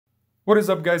What is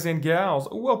up, guys and gals?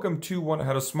 Welcome to one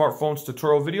how to smartphones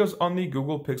tutorial videos on the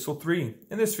Google Pixel 3.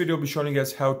 In this video, I'll be showing you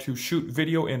guys how to shoot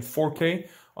video in 4K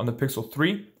on the Pixel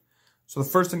 3. So the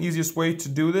first and easiest way to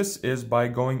do this is by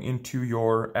going into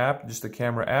your app, just the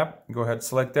camera app. Go ahead,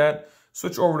 select that,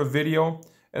 switch over to video,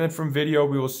 and then from video,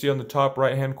 we will see on the top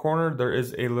right-hand corner, there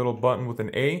is a little button with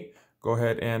an A. Go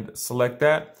ahead and select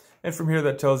that. And from here,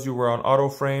 that tells you we're on auto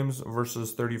frames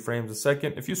versus 30 frames a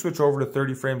second. If you switch over to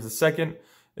 30 frames a second,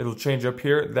 it'll change up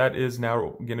here. That is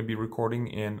now going to be recording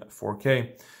in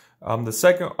 4K. The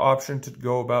second option to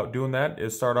go about doing that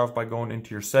is start off by going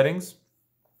into your settings.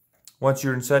 Once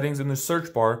you're in settings, in the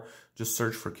search bar, just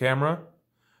search for camera.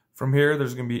 From here,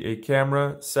 there's going to be a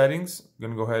camera settings. I'm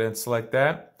going to go ahead and select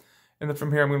that. And then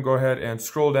from here, I'm going to go ahead and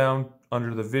scroll down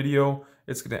under the video.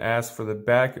 It's going to ask for the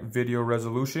back video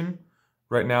resolution.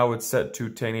 Right now it's set to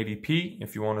 1080p.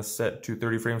 If you want to set to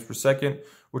 30 frames per second,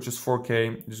 which is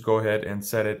 4K, just go ahead and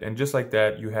set it. And just like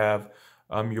that, you have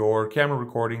your camera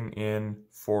recording in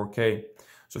 4K.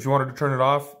 So if you wanted to turn it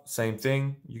off, same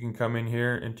thing. You can come in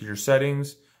here into your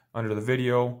settings, under the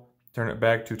video, turn it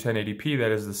back to 1080p.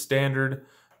 That is the standard.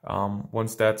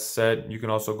 Once that's set, you can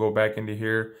also go back into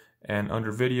here and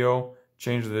under video,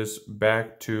 change this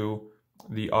back to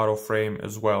the auto frame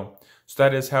as well. So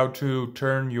that is how to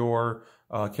turn your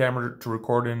camera to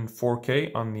record in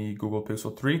 4K on the Google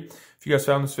Pixel 3. If you guys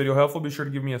found this video helpful, be sure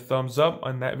to give me a thumbs up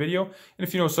on that video. And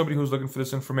if you know somebody who's looking for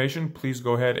this information, please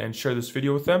go ahead and share this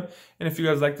video with them. And if you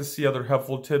guys like to see other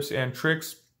helpful tips and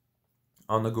tricks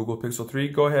on the Google Pixel 3,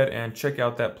 go ahead and check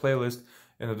out that playlist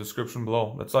in the description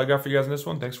below. That's all I got for you guys in this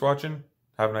one. Thanks for watching.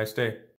 Have a nice day.